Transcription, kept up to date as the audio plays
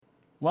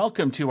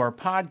Welcome to our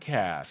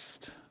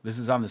podcast. This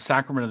is on the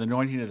Sacrament of the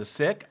Anointing of the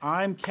Sick.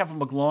 I'm Kevin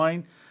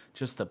McGloin,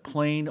 just the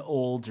plain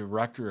old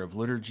director of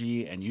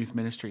liturgy and youth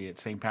ministry at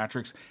St.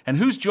 Patrick's. And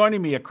who's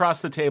joining me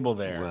across the table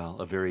there? Well,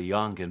 a very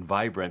young and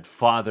vibrant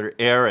Father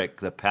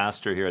Eric, the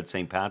pastor here at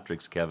St.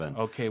 Patrick's, Kevin.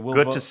 Okay,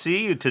 good to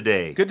see you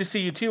today. Good to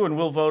see you too, and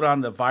we'll vote on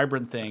the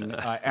vibrant thing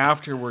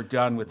after we're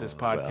done with this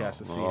podcast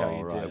to see how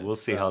you did. We'll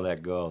see how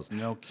that goes.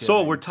 No kidding.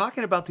 So we're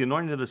talking about the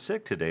anointing of the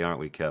sick today, aren't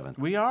we, Kevin?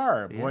 We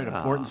are. Boy, an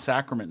important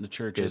sacrament in the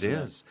church, isn't it?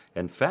 It is.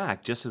 In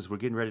fact, just as we're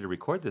getting ready to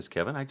record this,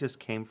 Kevin, I just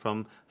came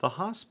from the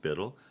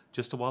hospital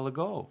just a while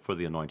ago for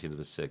the anointing of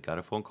the sick. Got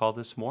a phone call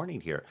this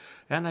morning here.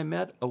 And I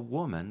met a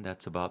woman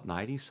that's about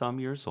 90-some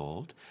years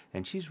old,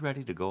 and she's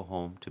ready to go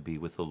home to be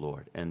with the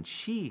Lord. And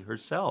she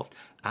herself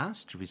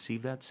asked to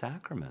receive that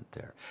sacrament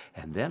there.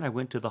 And then I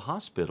went to the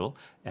hospital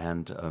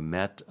and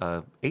met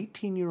an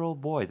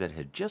 18-year-old boy that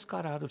had just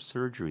got out of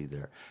surgery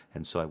there.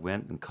 And so I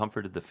went and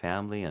comforted the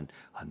family and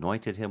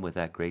anointed him with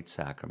that great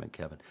sacrament,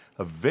 Kevin.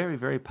 A very,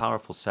 very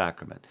powerful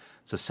sacrament.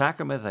 It's a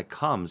sacrament that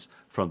comes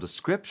from the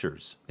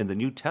Scriptures in the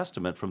New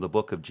Testament from the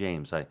book of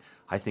James. I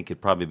think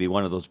it'd probably be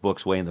one of those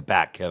books way in the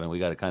back, Kevin. We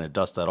got to kind of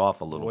dust that off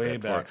a little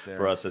bit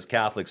for us as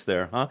Catholics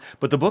there, huh?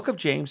 But the book of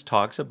James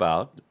talks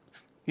about,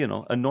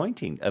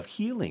 anointing, of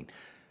healing.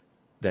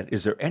 That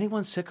is there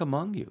anyone sick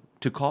among you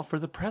to call for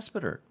the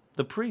presbyter,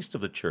 the priest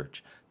of the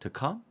church, to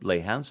come, lay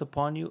hands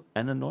upon you,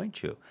 and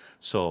anoint you.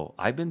 So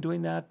I've been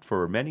doing that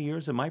for many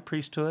years in my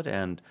priesthood,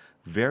 and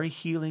very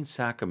healing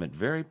sacrament,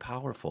 very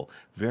powerful,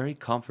 very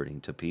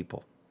comforting to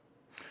people.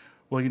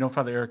 Well,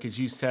 Father Eric, as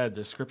you said,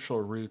 the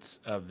scriptural roots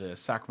of the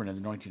sacrament of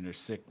the anointing are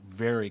sick,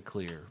 very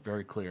clear,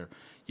 very clear.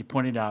 You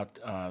pointed out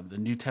the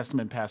New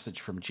Testament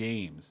passage from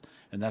James,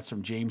 and that's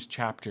from James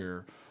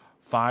chapter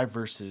 5,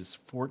 verses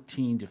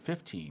 14 to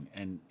 15.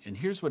 And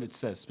here's what it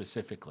says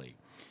specifically.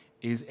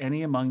 Is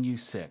any among you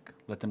sick?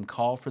 Let them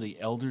call for the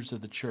elders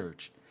of the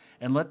church,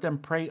 and let them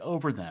pray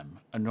over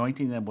them,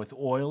 anointing them with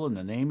oil in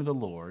the name of the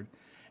Lord.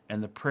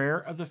 And the prayer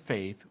of the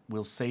faith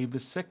will save the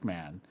sick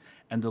man,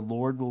 and the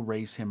Lord will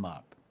raise him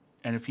up.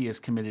 And if he has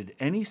committed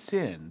any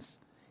sins,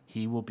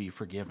 he will be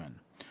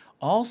forgiven.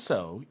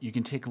 Also, you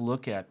can take a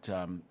look at,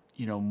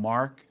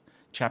 Mark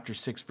chapter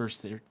 6,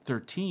 verse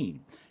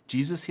 13.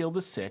 Jesus healed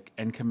the sick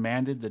and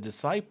commanded the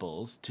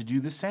disciples to do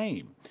the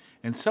same.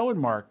 And so in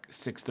Mark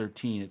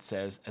 6:13 it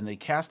says, and they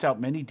cast out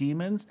many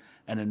demons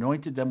and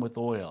anointed them with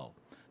oil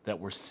that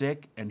were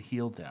sick and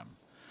healed them.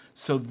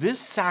 So this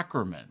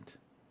sacrament,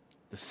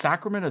 the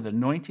sacrament of the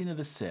anointing of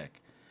the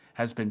sick,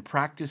 has been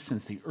practiced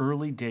since the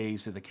early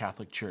days of the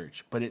Catholic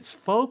Church. But its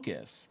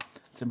focus,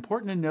 it's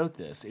important to note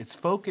this, its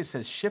focus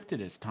has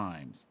shifted as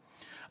times.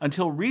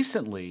 Until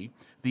recently,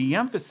 the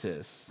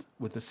emphasis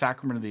with the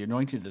sacrament of the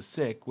anointing of the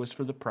sick was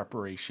for the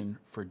preparation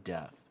for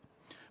death.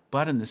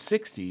 But in the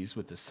 60s,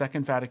 with the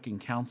Second Vatican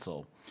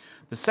Council,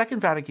 the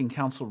Second Vatican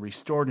Council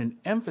restored an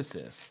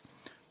emphasis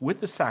with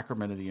the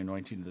sacrament of the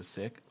anointing of the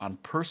sick on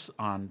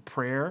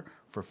prayer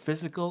for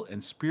physical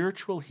and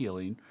spiritual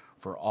healing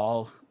for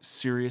all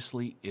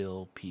seriously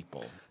ill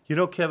people.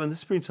 Kevin,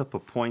 this brings up a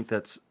point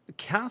that's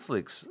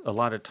Catholics, a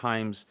lot of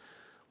times,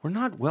 we're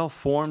not well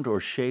formed or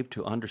shaped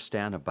to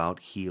understand about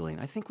healing.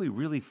 I think we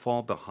really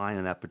fall behind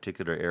in that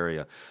particular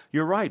area.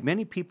 You're right.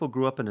 Many people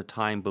grew up in a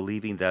time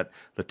believing that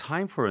the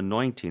time for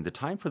anointing, the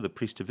time for the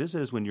priest to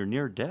visit is when you're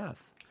near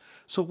death.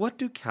 So what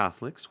do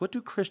Catholics, what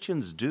do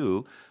Christians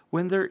do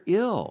when they're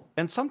ill?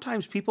 And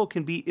sometimes people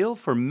can be ill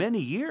for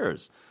many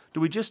years. Do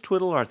we just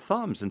twiddle our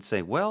thumbs and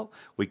say, well,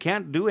 we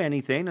can't do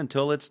anything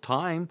until it's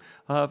time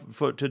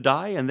to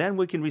die, and then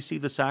we can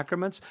receive the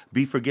sacraments,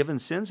 be forgiven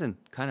sins, and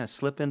kind of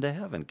slip into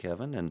heaven,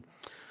 Kevin? And,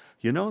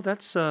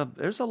 that's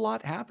there's a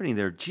lot happening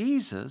there.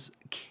 Jesus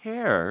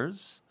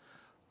cares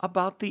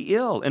about the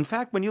ill. In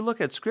fact, when you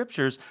look at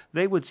scriptures,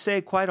 they would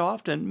say quite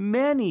often,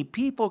 many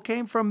people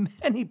came from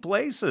many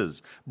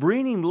places,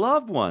 bringing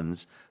loved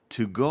ones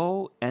to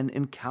go and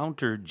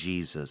encounter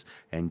Jesus.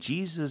 And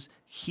Jesus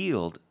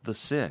healed the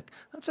sick.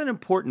 That's an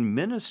important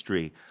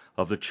ministry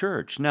of the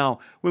church. Now,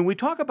 when we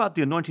talk about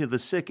the anointing of the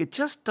sick, it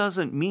just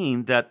doesn't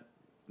mean that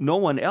no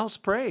one else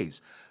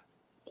prays.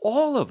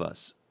 All of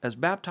us, as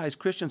baptized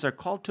Christians, are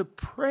called to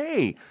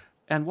pray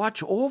and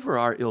watch over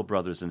our ill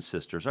brothers and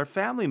sisters, our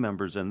family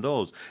members and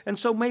those. And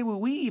so maybe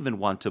we even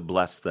want to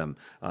bless them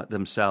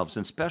themselves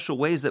in special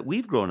ways that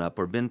we've grown up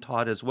or been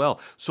taught as well.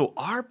 So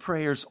our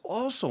prayers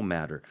also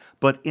matter.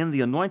 But in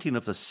the anointing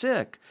of the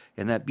sick,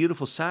 in that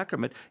beautiful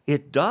sacrament,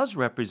 it does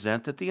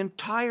represent that the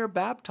entire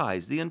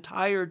baptized, the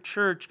entire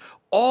church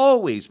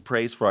always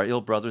prays for our ill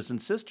brothers and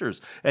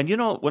sisters. And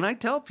when I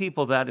tell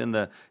people that in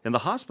the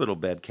hospital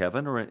bed,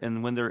 Kevin,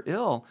 and when they're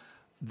ill,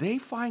 they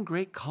find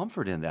great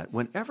comfort in that.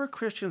 Whenever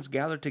Christians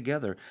gather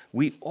together,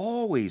 we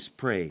always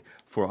pray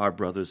for our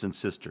brothers and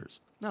sisters.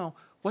 Now,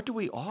 what do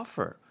we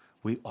offer?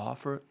 We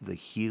offer the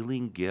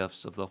healing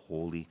gifts of the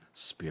Holy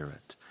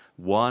Spirit.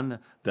 One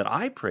that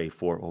I pray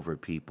for over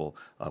people,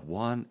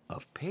 one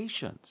of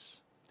patience.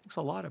 takes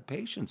a lot of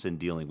patience in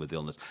dealing with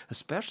illness,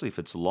 especially if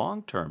it's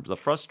long term. The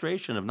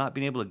frustration of not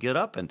being able to get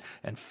up and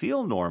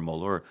feel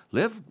normal or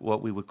live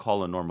what we would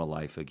call a normal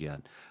life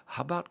again.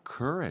 How about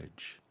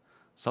courage?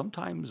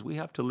 Sometimes we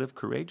have to live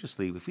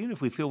courageously, even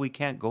if we feel we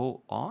can't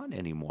go on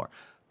anymore.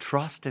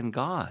 Trust in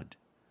God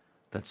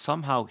that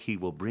somehow He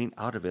will bring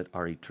out of it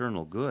our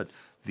eternal good.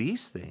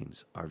 These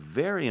things are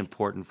very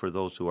important for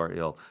those who are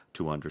ill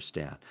to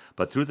understand.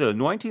 But through the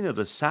anointing of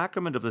the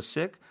sacrament of the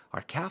sick,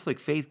 our Catholic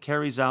faith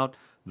carries out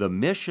the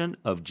mission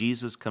of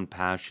Jesus'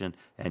 compassion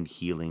and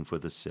healing for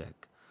the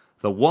sick.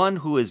 The one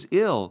who is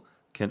ill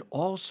can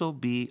also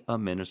be a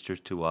minister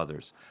to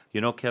others.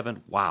 You know,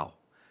 Kevin, wow,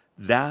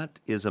 that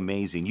is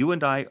amazing. You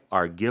and I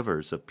are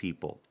givers of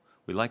people.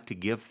 We like to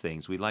give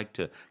things. We like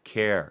to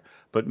care.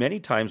 But many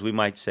times we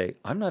might say,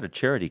 I'm not a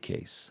charity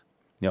case.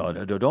 You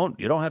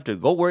don't have to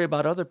go worry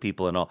about other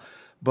people and all.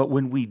 But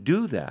when we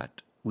do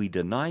that, we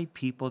deny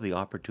people the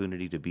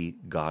opportunity to be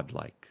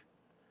godlike.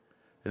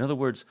 In other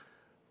words,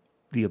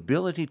 the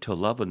ability to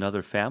love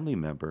another family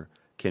member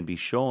can be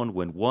shown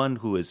when one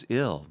who is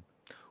ill,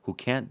 who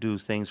can't do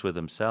things for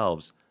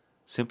themselves,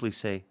 simply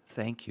say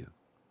thank you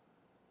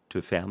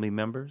to family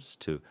members,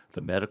 to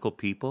the medical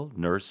people,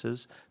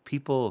 nurses,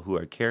 people who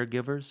are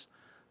caregivers.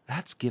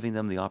 That's giving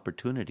them the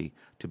opportunity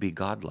to be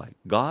godlike.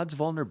 God's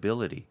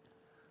vulnerability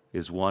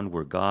is one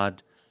where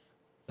God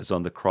is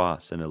on the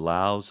cross and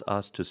allows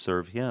us to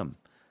serve Him.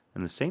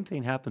 And the same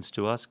thing happens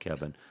to us,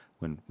 Kevin,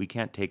 when we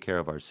can't take care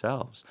of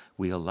ourselves.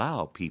 We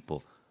allow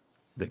people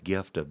the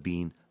gift of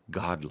being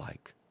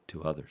godlike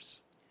to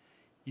others.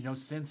 You know,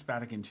 since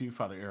Vatican II,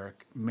 Father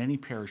Eric, many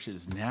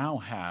parishes now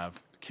have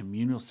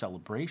communal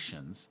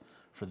celebrations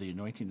for the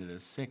anointing of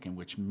the sick in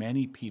which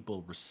many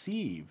people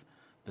receive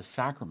the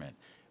sacrament.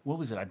 What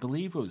was it? I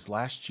believe it was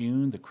last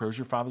June. The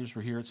Crozier Fathers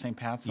were here at St.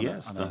 Pat's.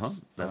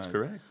 That's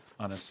correct.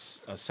 On a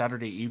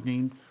Saturday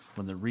evening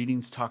when the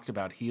readings talked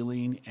about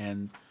healing,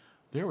 and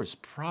there was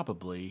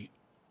probably,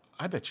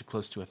 I bet you,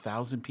 close to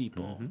 1,000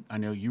 people. Mm-hmm. I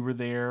know you were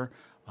there.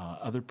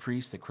 Other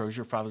priests, the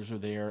Crozier Fathers were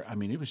there. I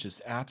mean, it was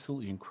just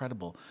absolutely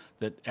incredible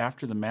that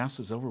after the Mass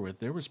was over with,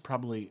 there was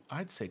probably,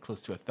 I'd say,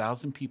 close to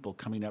 1,000 people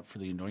coming up for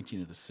the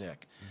anointing of the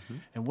sick. Mm-hmm.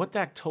 And what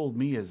that told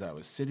me as I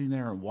was sitting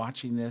there and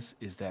watching this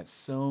is that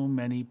so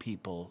many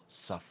people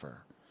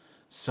suffer.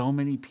 So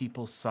many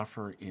people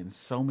suffer in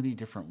so many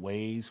different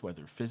ways,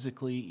 whether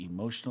physically,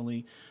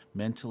 emotionally,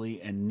 mentally,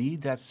 and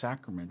need that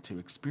sacrament to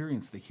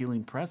experience the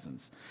healing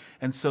presence.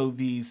 And so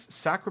these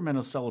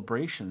sacramental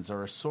celebrations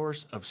are a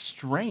source of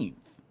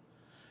strength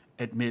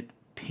amid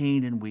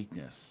pain and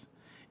weakness.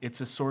 It's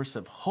a source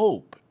of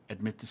hope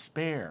amid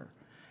despair,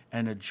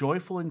 and a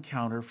joyful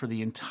encounter for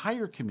the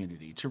entire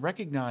community to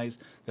recognize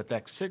that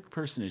that sick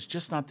person is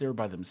just not there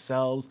by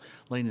themselves,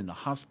 laying in the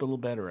hospital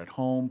bed or at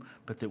home,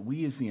 but that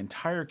we as the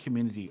entire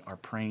community are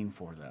praying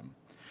for them.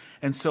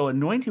 And so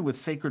anointing with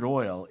sacred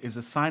oil is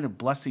a sign of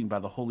blessing by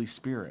the Holy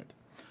Spirit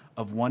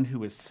of one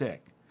who is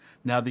sick.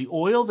 Now, the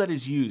oil that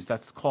is used,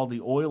 that's called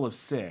the oil of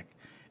sick,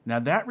 now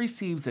that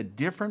receives a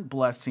different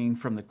blessing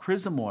from the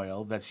chrism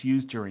oil that's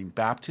used during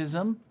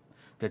baptism,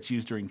 that's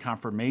used during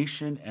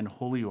confirmation and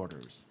holy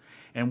orders.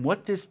 And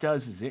what this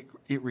does is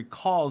it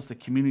recalls the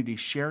community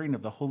sharing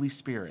of the Holy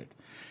Spirit.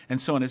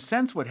 And so in a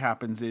sense what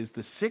happens is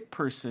the sick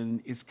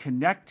person is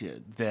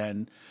connected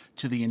then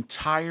to the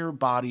entire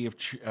body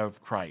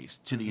of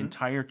Christ, to the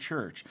entire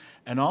church,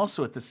 and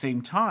also at the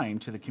same time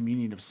to the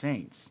communion of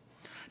saints.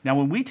 Now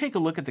when we take a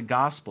look at the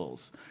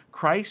Gospels,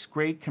 Christ's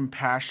great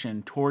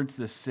compassion towards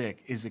the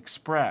sick is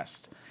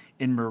expressed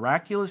in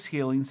miraculous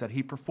healings that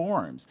He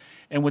performs.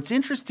 And what's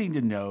interesting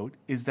to note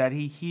is that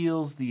He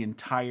heals the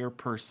entire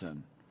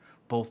person,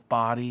 both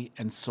body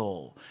and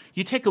soul.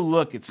 You take a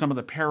look at some of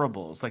the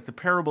parables, like the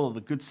parable of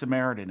the Good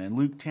Samaritan in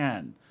Luke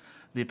 10,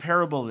 the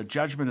parable of the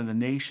judgment of the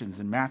nations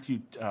in Matthew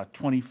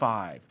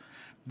 25.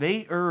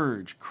 They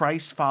urge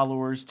Christ's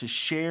followers to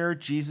share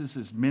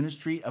Jesus'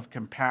 ministry of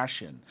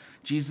compassion,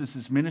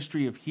 Jesus'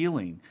 ministry of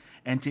healing,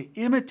 and to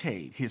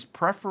imitate His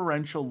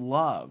preferential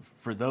love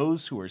for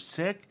those who are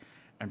sick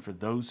and for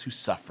those who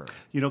suffer.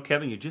 You know,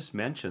 Kevin, you just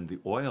mentioned the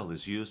oil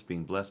is used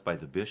being blessed by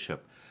the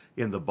bishop.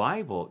 In the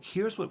Bible,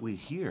 here's what we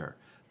hear,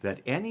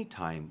 that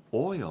anytime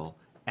oil,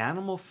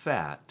 animal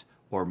fat,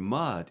 or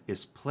mud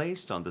is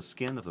placed on the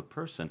skin of the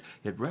person,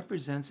 it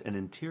represents an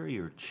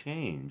interior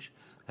change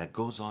that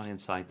goes on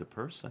inside the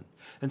person.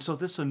 And so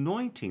this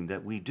anointing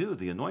that we do,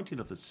 the anointing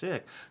of the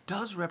sick,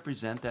 does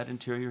represent that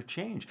interior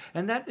change.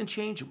 And that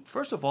change,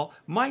 first of all,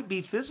 might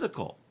be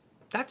physical.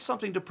 That's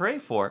something to pray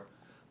for,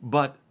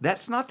 but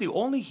that's not the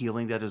only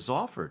healing that is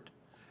offered.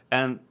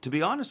 And to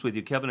be honest with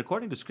you, Kevin,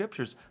 according to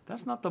scriptures,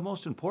 that's not the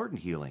most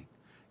important healing.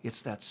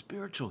 It's that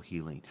spiritual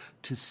healing,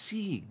 to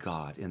see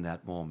God in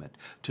that moment,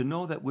 to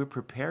know that we're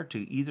prepared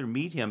to either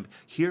meet Him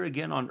here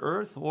again on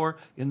earth or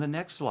in the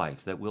next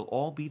life, that we'll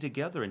all be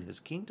together in His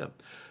kingdom.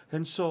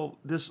 And so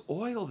this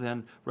oil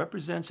then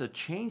represents a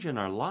change in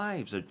our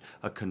lives,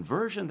 a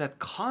conversion that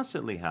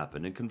constantly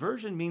happens. And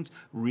conversion means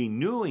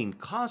renewing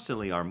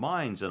constantly our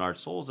minds and our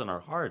souls and our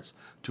hearts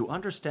to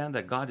understand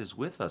that God is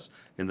with us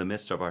in the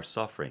midst of our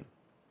suffering.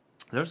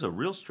 There's a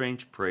real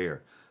strange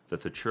prayer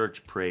that the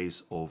church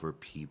prays over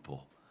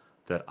people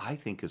that I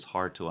think is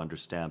hard to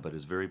understand but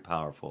is very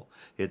powerful.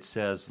 It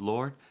says,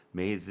 Lord,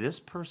 may this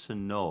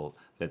person know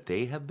that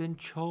they have been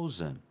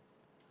chosen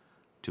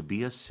to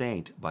be a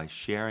saint by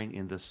sharing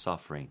in the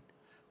suffering,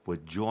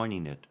 but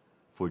joining it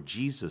for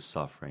Jesus'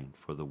 suffering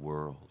for the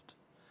world.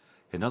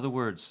 In other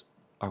words,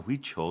 are we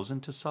chosen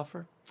to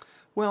suffer?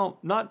 Well,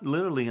 not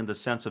literally in the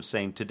sense of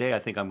saying, today I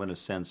think I'm going to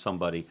send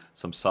somebody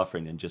some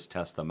suffering and just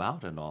test them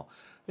out and all.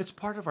 It's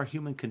part of our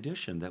human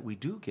condition that we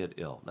do get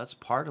ill. That's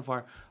part of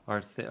our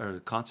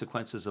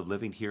consequences of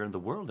living here in the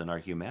world and our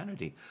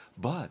humanity.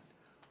 But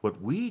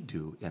what we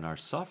do in our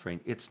suffering,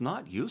 it's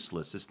not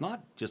useless. It's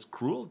not just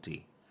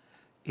cruelty.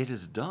 It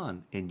is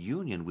done in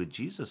union with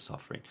Jesus'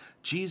 suffering.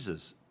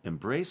 Jesus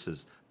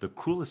embraces the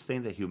cruelest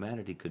thing that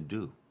humanity could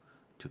do,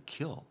 to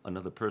kill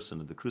another person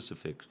in the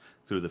crucifix,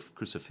 through the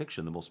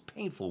crucifixion, the most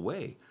painful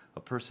way a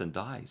person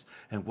dies.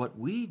 And what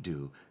we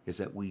do is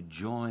that we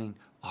join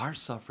our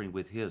suffering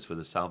with his for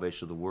the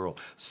salvation of the world.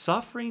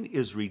 Suffering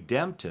is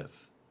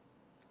redemptive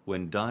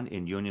when done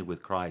in union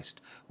with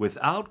Christ.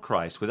 Without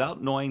Christ,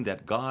 without knowing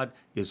that God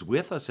is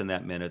with us in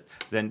that minute,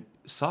 then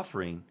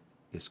suffering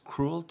is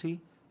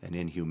cruelty and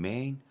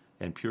inhumane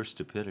and pure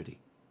stupidity.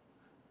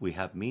 We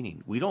have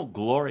meaning. We don't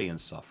glory in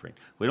suffering.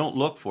 We don't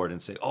look for it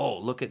and say, oh,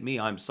 look at me,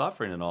 I'm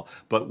suffering and all.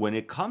 But when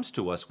it comes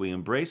to us, we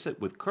embrace it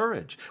with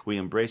courage. We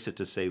embrace it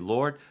to say,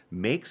 Lord,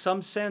 make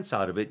some sense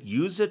out of it.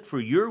 Use it for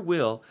your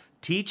will.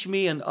 Teach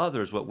me and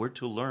others what we're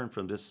to learn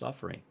from this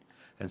suffering.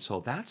 And so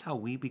that's how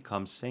we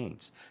become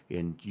saints,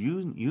 in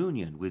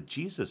union with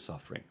Jesus'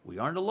 suffering. We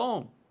aren't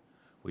alone.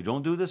 We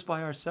don't do this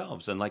by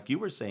ourselves. And like you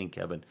were saying,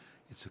 Kevin,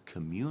 it's a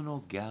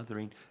communal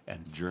gathering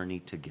and journey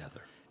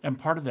together. And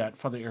part of that,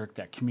 Father Eric,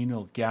 that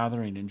communal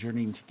gathering and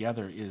journeying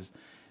together is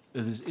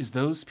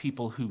those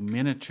people who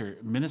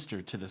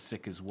minister to the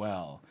sick as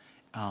well.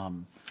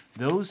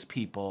 Those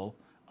people,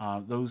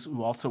 those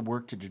who also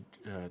work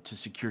to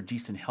secure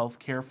decent health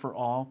care for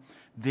all,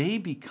 they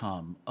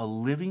become a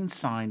living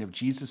sign of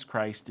Jesus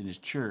Christ and his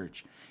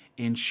church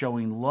in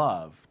showing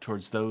love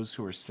towards those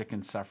who are sick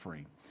and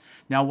suffering.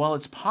 Now, while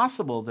it's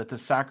possible that the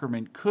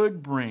sacrament of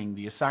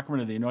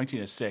the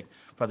anointing of sick,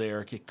 Father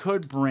Eric, it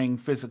could bring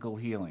physical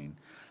healing,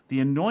 the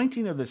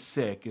anointing of the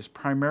sick is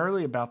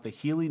primarily about the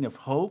healing of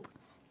hope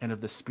and of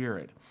the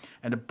spirit.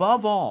 And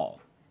above all,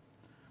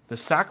 the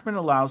sacrament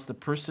allows the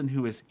person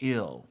who is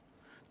ill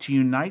to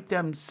unite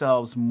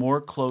themselves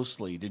more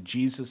closely to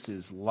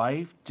Jesus'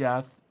 life,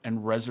 death,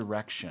 and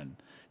resurrection,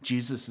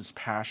 Jesus'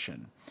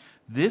 passion.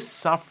 This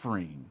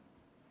suffering,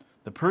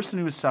 the person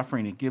who is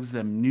suffering, it gives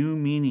them new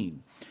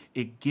meaning.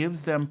 It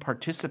gives them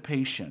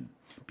participation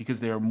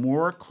because they are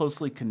more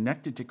closely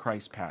connected to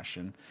Christ's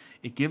passion.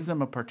 It gives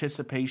them a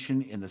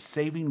participation in the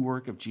saving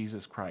work of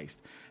Jesus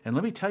Christ. And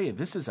let me tell you,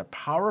 this is a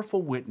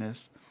powerful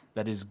witness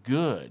that is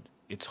good.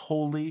 It's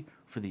holy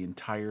for the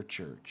entire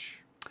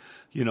church.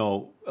 You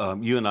know,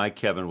 you and I,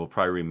 Kevin, will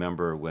probably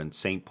remember when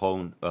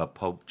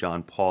Pope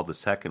John Paul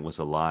II was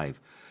alive,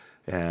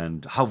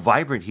 and how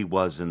vibrant he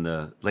was in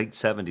the late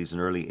 70s and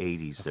early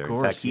 80s there. Of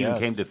course, in fact, he even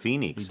yes. came to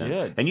Phoenix. He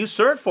did. And you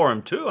served for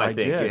him, too, I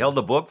think. did. You held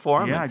a book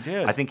for him. Yeah, I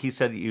did. I think he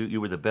said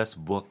you were the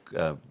best book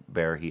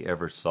bearer he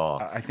ever saw.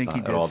 I think he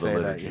did at all say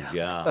the that, liturgies.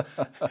 yes.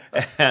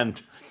 Yeah.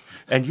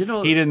 And you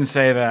know... He didn't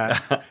say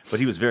that.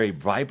 But he was very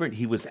vibrant.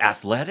 He was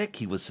athletic.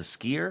 He was a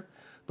skier.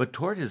 But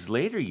toward his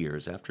later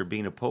years, after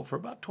being a pope for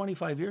about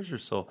 25 years or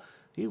so,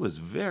 he was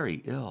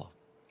very ill.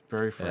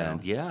 Very frail.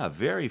 And yeah,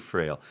 very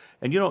frail.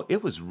 And you know,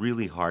 it was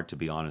really hard, to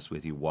be honest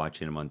with you,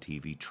 watching him on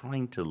TV,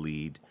 trying to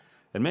lead.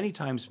 And many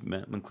times,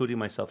 including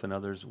myself and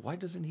others, why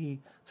doesn't he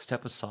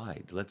step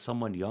aside, let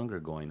someone younger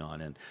going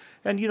on?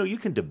 And you know, you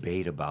can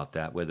debate about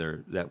that,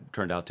 whether that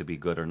turned out to be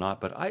good or not.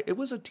 But it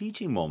was a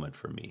teaching moment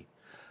for me,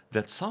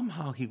 that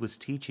somehow he was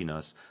teaching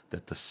us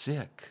that the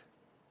sick,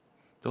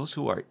 those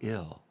who are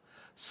ill,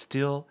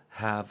 still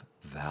have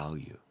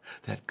value,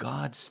 that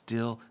God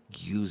still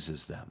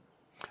uses them.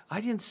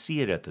 I didn't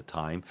see it at the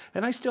time,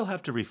 and I still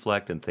have to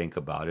reflect and think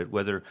about it,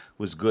 whether it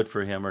was good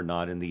for him or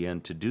not in the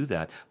end to do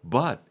that.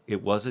 But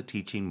it was a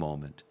teaching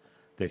moment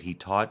that he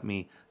taught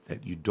me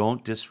that you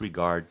don't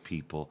disregard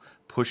people,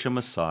 push them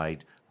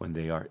aside when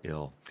they are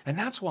ill. And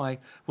that's why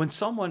when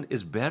someone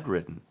is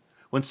bedridden,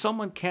 when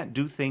someone can't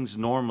do things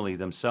normally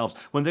themselves,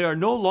 when they are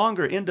no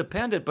longer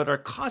independent but are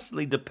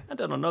constantly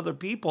dependent on other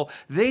people,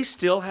 they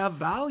still have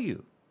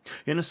value.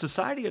 In a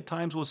society at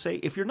times we'll say,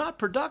 if you're not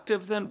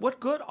productive, then what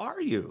good are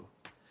you?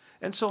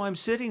 And so I'm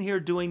sitting here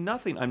doing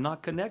nothing. I'm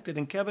not connected.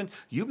 And Kevin,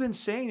 you've been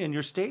saying in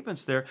your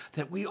statements there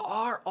that we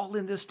are all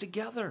in this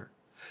together.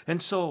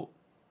 And so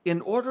in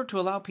order to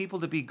allow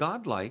people to be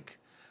godlike,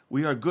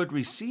 we are good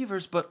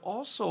receivers, but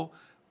also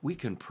we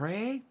can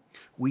pray,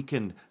 we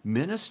can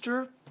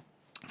minister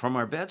from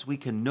our beds. We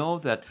can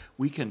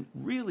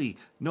really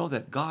know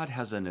that God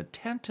has an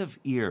attentive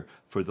ear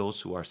for those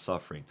who are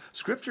suffering.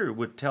 Scripture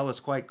would tell us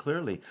quite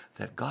clearly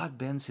that God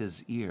bends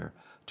his ear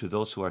to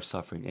those who are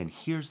suffering and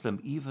hears them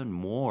even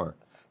more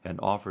and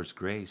offers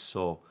grace.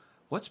 So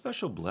what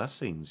special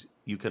blessings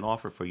you can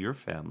offer for your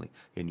family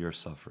in your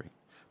suffering.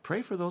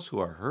 Pray for those who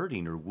are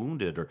hurting or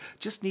wounded or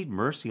just need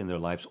mercy in their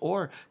lives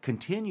or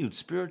continued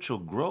spiritual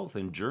growth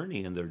and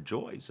journey in their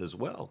joys as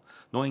well,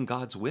 knowing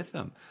God's with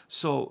them.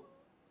 So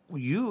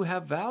you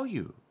have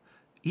value.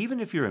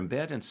 Even if you're in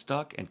bed and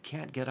stuck and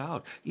can't get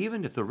out,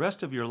 even if the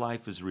rest of your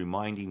life is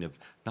reminding of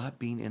not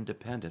being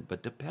independent,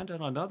 but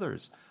dependent on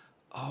others,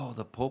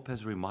 the Pope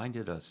has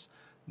reminded us,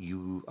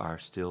 you are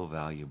still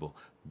valuable.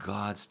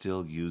 God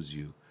still uses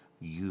you.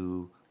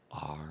 You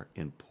are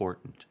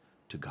important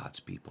to God's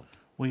people.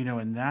 Well,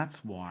 and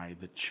that's why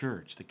the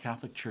church, the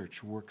Catholic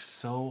Church, works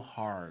so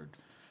hard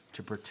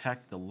to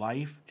protect the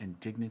life and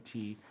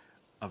dignity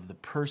of the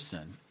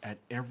person at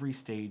every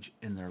stage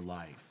in their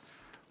life,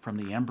 from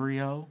the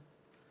embryo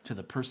to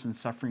the person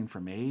suffering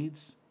from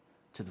AIDS,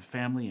 to the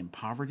family in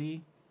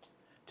poverty,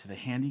 to the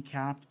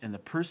handicapped, and the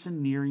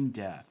person nearing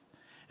death.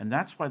 And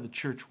that's why the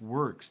church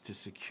works to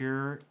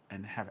secure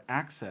and have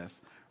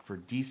access for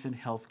decent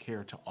health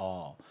care to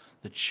all.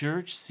 The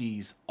church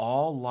sees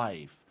all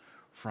life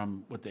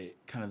from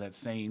that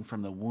saying,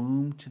 from the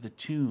womb to the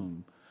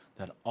tomb,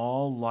 that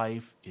all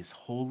life is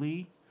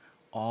holy,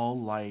 all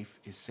life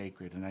is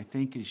sacred. And I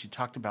think, as you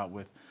talked about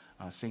with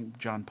St.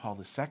 John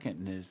Paul II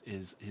in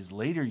his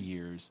later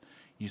years,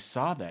 you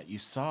saw that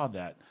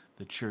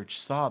the church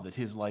saw that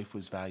his life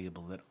was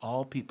valuable, that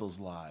all people's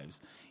lives,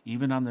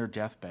 even on their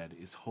deathbed,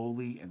 is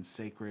holy and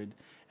sacred,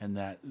 and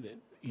that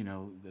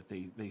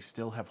they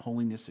still have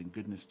holiness and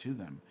goodness to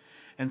them.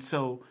 And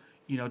so,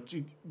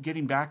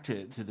 getting back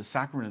to the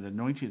sacrament of the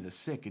anointing of the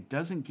sick, it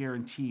doesn't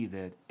guarantee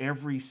that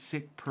every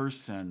sick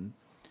person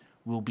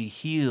will be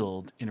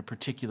healed in a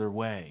particular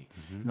way.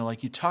 Mm-hmm.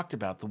 Like you talked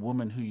about, the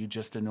woman who you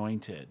just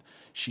anointed,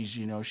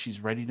 she's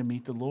ready to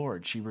meet the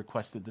Lord. She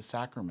requested the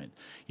sacrament.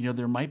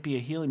 There might be a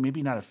healing,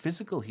 maybe not a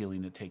physical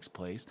healing that takes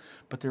place,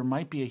 but there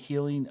might be a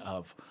healing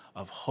of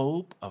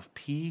hope, of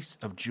peace,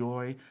 of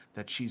joy,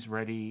 that she's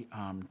ready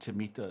to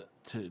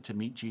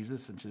meet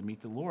Jesus and to meet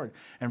the Lord.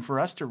 And for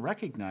us to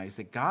recognize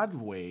that God's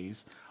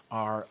ways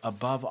are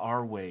above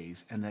our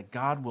ways, and that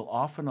God will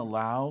often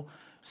allow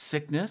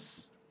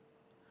sickness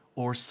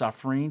or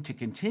suffering to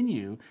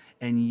continue,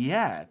 and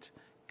yet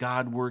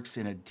God works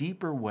in a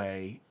deeper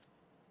way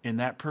in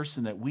that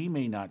person that we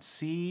may not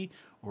see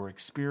or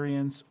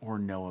experience or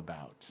know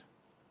about.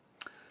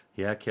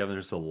 Yeah, Kevin,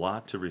 there's a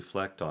lot to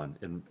reflect on.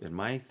 In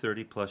my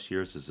 30-plus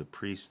years as a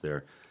priest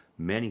there,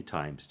 many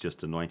times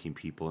just anointing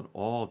people in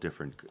all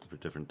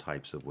different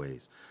types of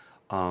ways.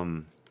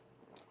 Some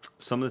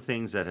of the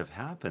things that have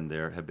happened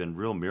there have been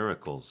real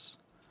miracles.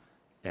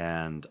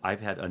 And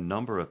I've had a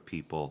number of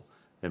people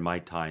in my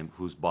time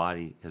whose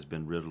body has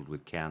been riddled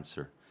with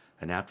cancer.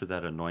 And after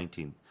that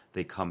anointing,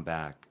 they come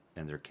back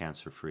and they're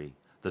cancer-free.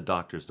 The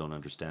doctors don't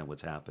understand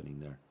what's happening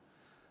there.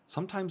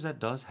 Sometimes that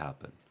does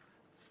happen,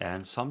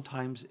 and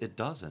sometimes it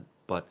doesn't.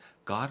 But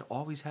God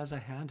always has a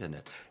hand in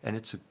it. And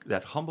it's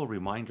that humble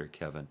reminder,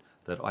 Kevin,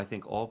 that I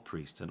think all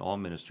priests and all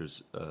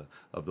ministers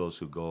of those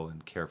who go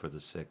and care for the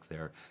sick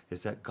there,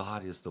 is that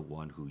God is the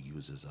one who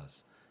uses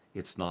us.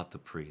 It's not the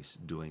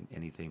priest doing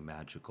anything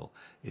magical.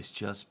 It's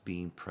just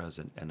being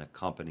present and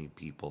accompanying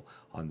people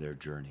on their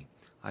journey.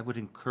 I would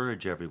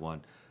encourage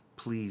everyone,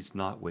 please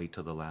not wait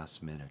till the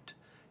last minute.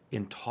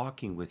 In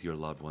talking with your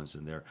loved ones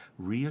in there,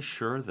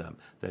 reassure them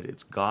that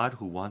it's God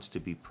who wants to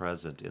be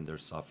present in their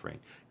suffering,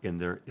 in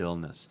their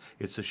illness.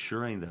 It's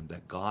assuring them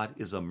that God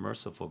is a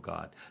merciful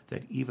God,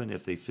 that even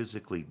if they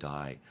physically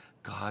die,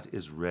 God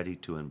is ready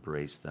to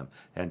embrace them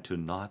and to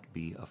not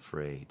be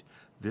afraid.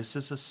 This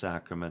is a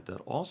sacrament that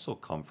also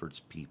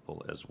comforts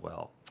people as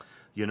well.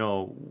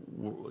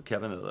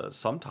 Kevin,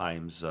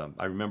 sometimes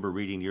I remember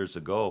reading years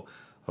ago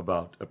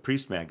about a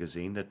priest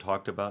magazine that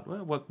talked about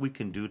what we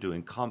can do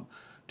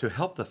to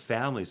help the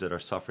families that are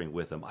suffering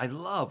with them. I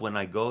love when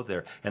I go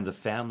there and the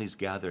families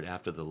gathered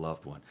after the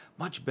loved one.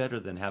 Much better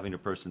than having a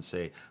person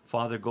say,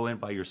 Father, go in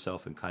by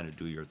yourself and kind of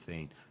do your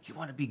thing. You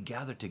want to be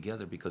gathered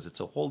together because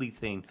it's a holy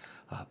thing,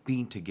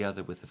 being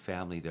together with the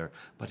family there.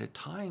 But at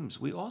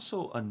times, we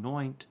also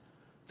anoint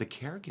the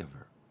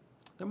caregiver.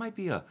 There might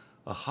be a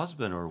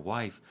husband or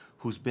wife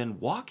who's been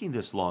walking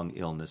this long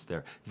illness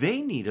there.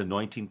 They need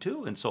anointing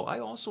too, and so I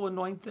also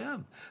anoint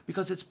them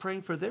because it's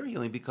praying for their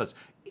healing, because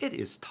it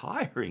is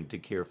tiring to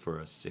care for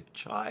a sick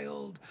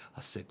child,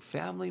 a sick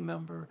family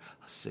member,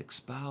 a sick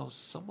spouse,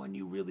 someone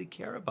you really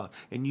care about,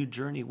 and you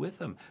journey with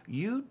them.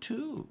 You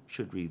too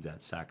should read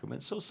that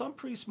sacrament. So some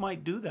priests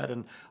might do that,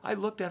 and I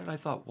looked at it and I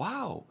thought,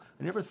 wow,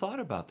 I never thought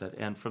about that.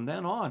 And from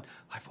then on,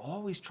 I've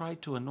always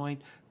tried to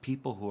anoint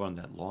people who are on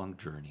that long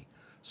journey.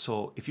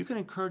 So if you can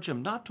encourage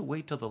them not to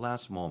wait till the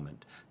last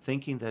moment,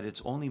 thinking that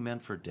it's only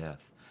meant for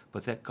death,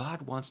 but that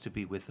God wants to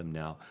be with them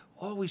now,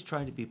 always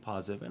try to be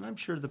positive, and I'm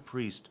sure the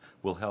priest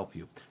will help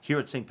you. Here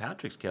at St.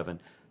 Patrick's, Kevin,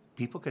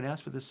 people can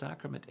ask for this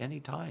sacrament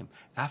anytime,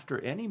 after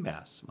any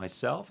Mass.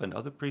 Myself and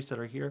other priests that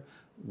are here,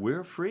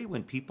 we're free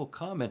when people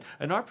come.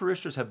 And our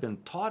parishioners have been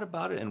taught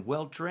about it and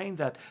well-trained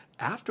that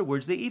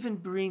afterwards they even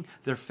bring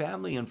their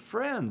family and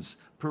friends,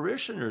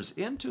 parishioners,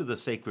 into the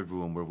sacred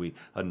room where we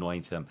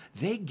anoint them.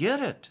 They get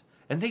it.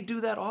 And they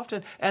do that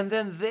often. And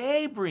then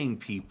they bring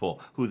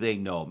people who they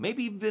know,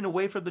 maybe you've been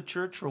away from the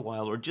church for a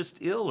while or just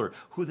ill, or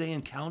who they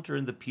encounter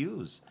in the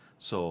pews.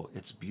 So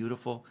it's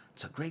beautiful.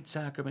 It's a great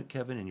sacrament,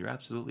 Kevin, and you're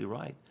absolutely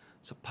right.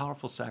 It's a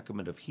powerful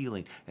sacrament of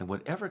healing. And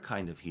whatever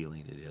kind of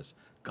healing it is,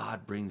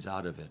 God brings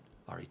out of it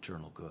our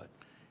eternal good.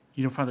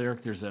 You know, Father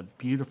Eric, there's a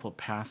beautiful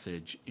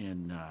passage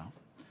in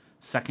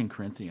 2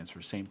 Corinthians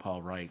where St.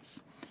 Paul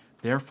writes,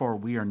 "Therefore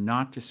we are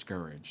not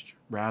discouraged.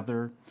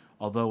 Rather,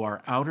 although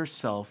our outer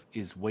self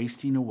is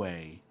wasting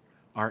away,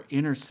 our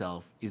inner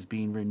self is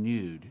being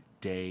renewed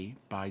day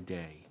by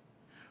day.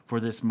 For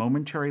this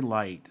momentary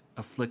light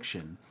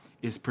affliction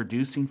is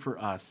producing for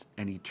us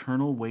an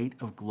eternal weight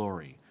of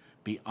glory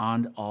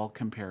beyond all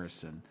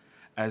comparison,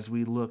 as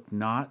we look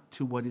not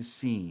to what is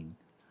seen,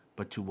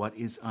 but to what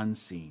is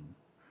unseen.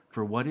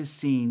 For what is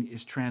seen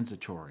is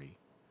transitory,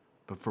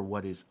 but for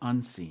what is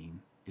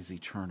unseen is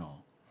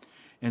eternal."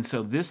 And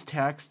so this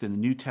text in the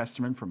New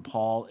Testament from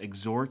Paul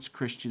exhorts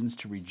Christians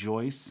to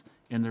rejoice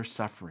in their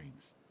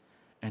sufferings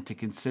and to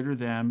consider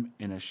them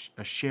in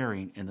a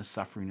sharing in the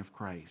suffering of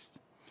Christ.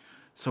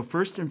 So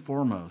first and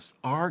foremost,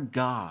 our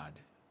God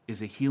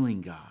is a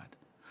healing God.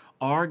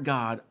 Our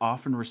God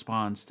often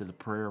responds to the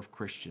prayer of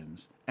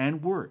Christians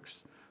and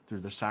works through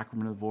the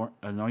sacrament of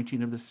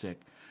anointing of the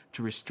sick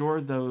to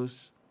restore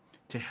those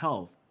to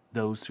health,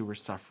 those who are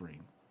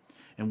suffering.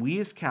 And we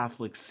as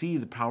Catholics see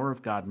the power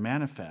of God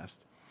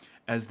manifest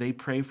as they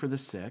pray for the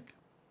sick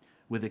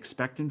with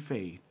expectant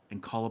faith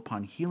and call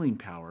upon healing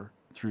power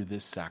through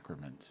this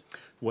sacrament.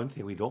 One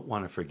thing we don't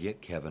want to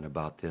forget, Kevin,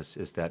 about this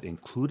is that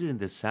included in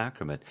this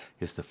sacrament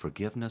is the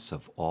forgiveness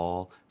of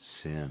all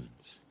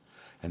sins.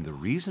 And the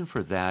reason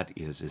for that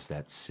is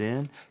that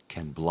sin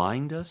can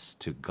blind us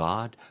to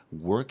God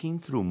working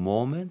through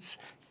moments,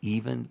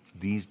 even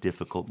these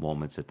difficult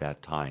moments at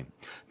that time.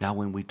 Now,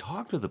 when we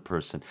talk to the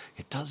person,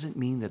 it doesn't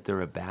mean that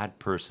they're a bad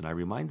person. I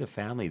remind the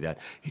family that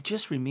it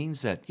just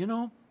means that,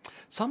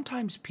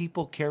 sometimes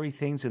people carry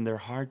things in their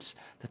hearts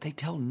that they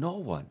tell no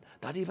one,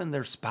 not even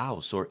their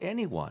spouse or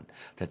anyone,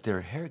 that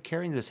they're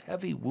carrying this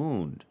heavy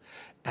wound.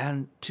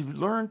 And to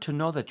learn to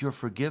know that you're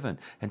forgiven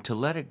and to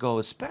let it go,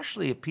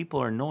 especially if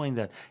people are knowing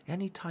that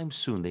anytime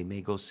soon they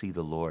may go see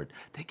the Lord,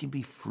 they can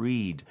be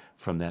freed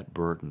from that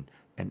burden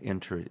and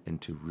enter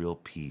into real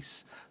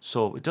peace.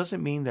 So it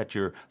doesn't mean that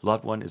your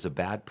loved one is a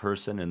bad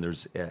person and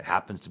there's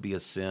happens to be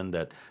a sin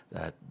that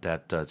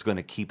is going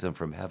to keep them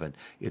from heaven.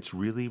 It's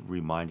really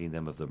reminding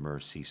them of the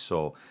mercy.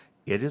 So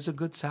it is a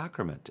good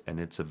sacrament, and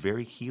it's a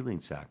very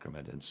healing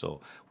sacrament. And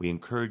so we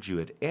encourage you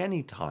at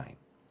any time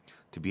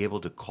to be able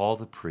to call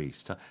the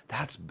priest.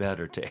 That's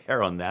better to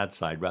err on that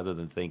side rather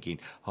than thinking,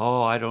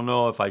 I don't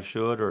know if I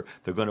should, or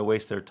they're going to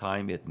waste their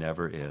time. It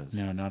never is.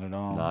 No, not at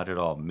all. Not at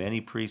all.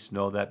 Many priests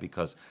know that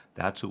because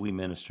that's who we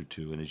minister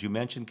to. And as you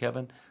mentioned,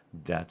 Kevin,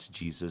 that's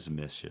Jesus'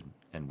 mission,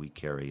 and we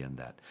carry in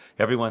that.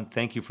 Everyone,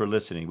 thank you for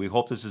listening. We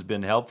hope this has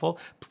been helpful.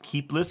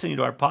 Keep listening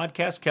to our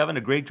podcast. Kevin,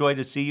 a great joy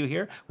to see you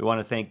here. We want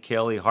to thank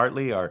Kelly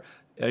Hartley, our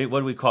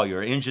what do we call you?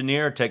 Our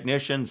engineer,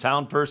 technician,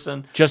 sound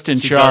person? Just in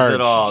she charge. Does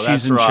it all. She's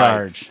That's in right.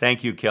 charge.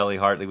 Thank you, Kelly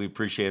Hartley. We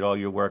appreciate all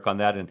your work on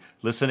that. And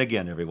listen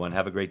again, everyone.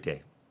 Have a great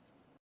day.